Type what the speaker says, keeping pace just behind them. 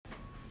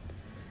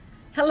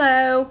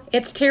Hello,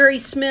 it's Terry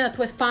Smith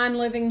with Fine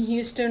Living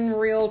Houston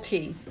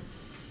Realty,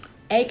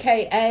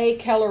 aka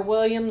Keller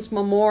Williams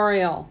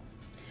Memorial.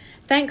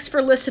 Thanks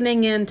for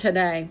listening in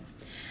today.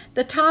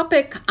 The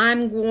topic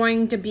I'm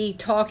going to be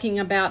talking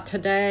about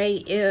today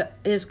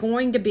is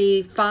going to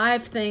be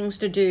 5 things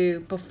to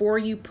do before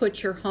you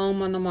put your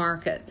home on the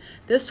market.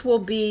 This will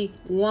be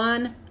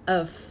one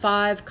of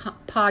 5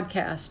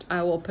 podcasts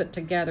I will put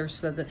together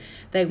so that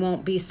they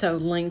won't be so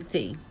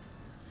lengthy.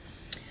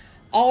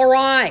 All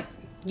right.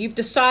 You've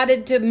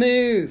decided to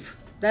move.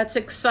 That's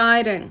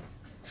exciting.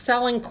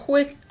 Selling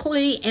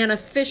quickly and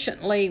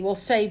efficiently will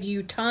save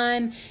you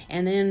time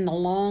and in the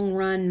long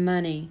run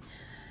money.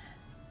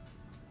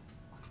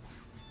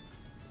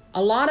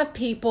 A lot of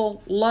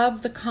people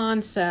love the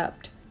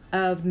concept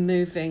of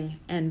moving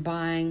and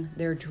buying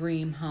their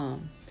dream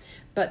home,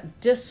 but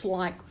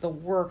dislike the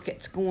work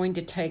it's going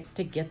to take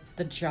to get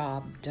the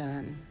job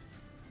done.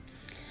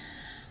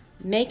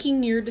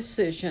 Making your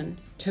decision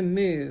to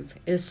move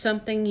is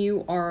something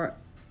you are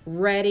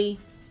ready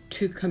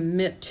to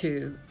commit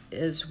to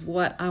is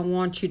what I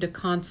want you to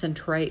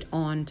concentrate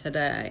on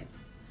today.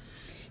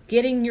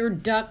 Getting your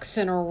ducks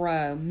in a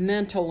row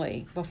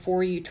mentally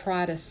before you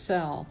try to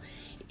sell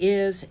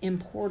is an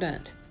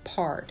important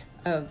part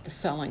of the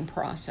selling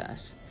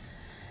process.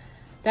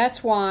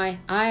 That's why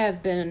I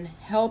have been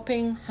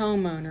helping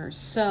homeowners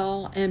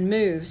sell and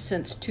move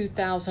since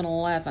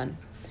 2011.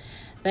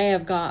 They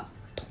have got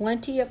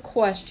plenty of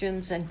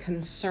questions and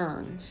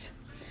concerns.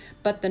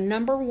 But the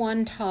number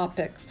one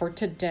topic for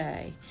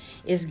today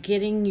is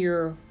getting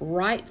your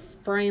right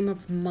frame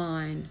of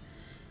mind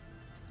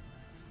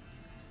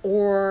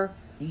or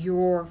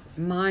your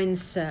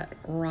mindset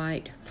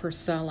right for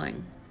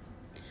selling.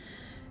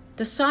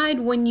 Decide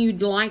when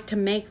you'd like to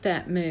make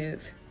that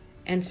move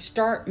and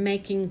start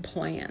making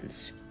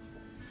plans.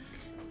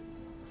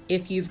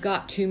 If you've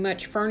got too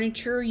much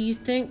furniture you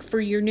think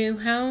for your new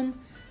home,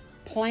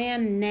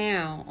 plan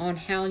now on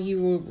how you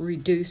will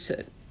reduce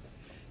it.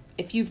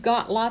 If you've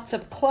got lots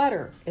of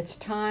clutter, it's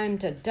time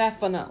to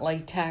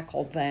definitely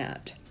tackle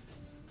that.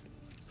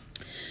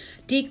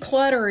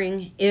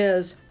 Decluttering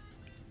is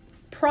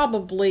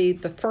probably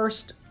the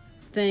first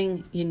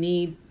thing you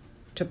need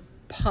to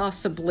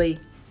possibly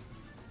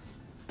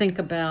think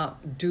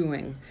about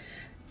doing.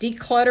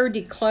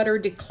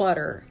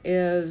 Declutter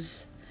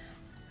is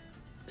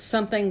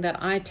something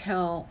that I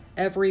tell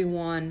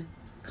everyone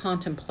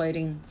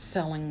contemplating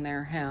selling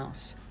their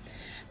house.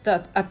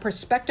 A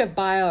prospective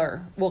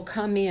buyer will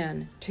come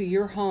in to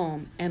your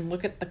home and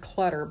look at the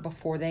clutter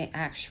before they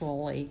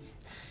actually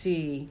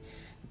see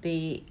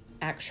the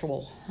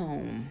actual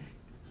home.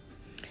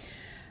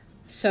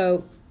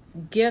 So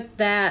get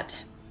that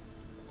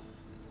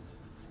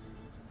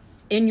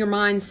in your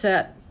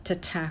mindset to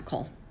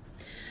tackle.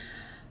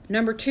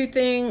 Number 2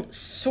 thing,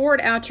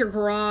 sort out your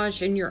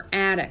garage and your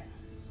attic.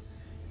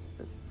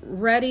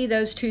 Ready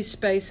those 2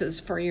 spaces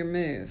for your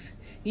move.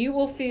 You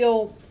will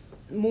feel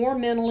more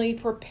mentally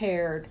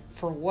prepared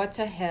for what's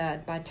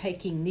ahead by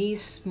taking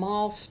these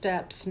small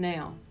steps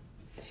now.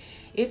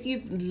 If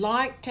you'd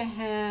like to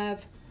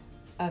have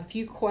a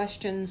few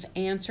questions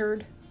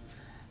answered,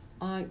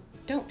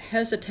 don't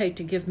hesitate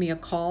to give me a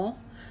call,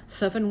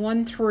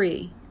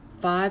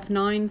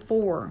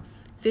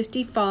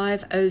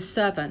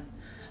 713-594-5507,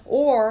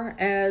 or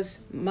as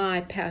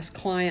my past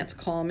clients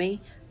call me,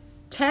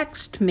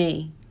 text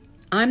me.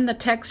 I'm the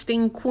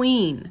texting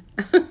queen.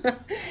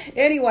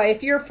 Anyway,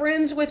 if you're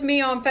friends with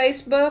me on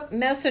Facebook,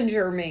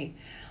 messenger me.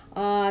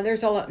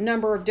 There's a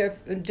number of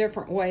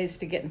different ways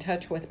to get in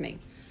touch with me.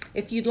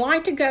 If you'd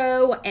like to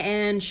go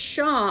and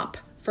shop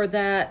for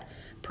that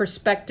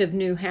prospective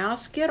new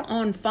house, get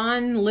on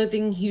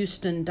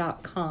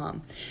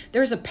FineLivingHouston.com.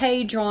 There's a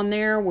page on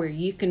there where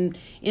you can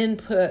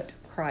input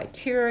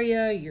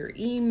criteria, your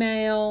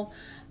email,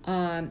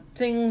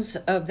 things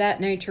of that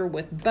nature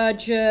with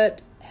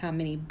budget, how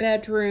many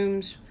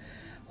bedrooms,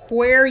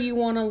 where you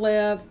want to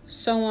live,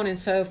 so on and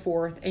so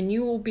forth. And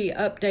you will be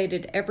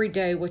updated every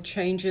day with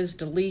changes,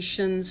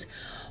 deletions,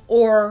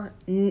 or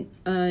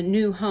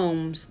new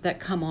homes that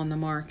come on the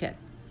market.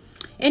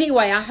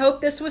 Anyway, I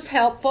hope this was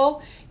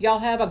helpful. Y'all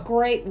have a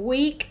great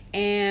week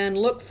and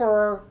look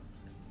for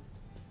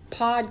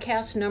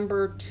podcast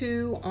number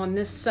 2 on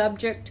this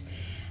subject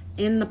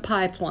in the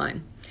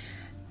pipeline.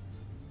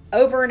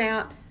 Over and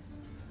out.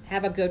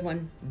 Have a good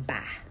one.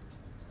 Bye.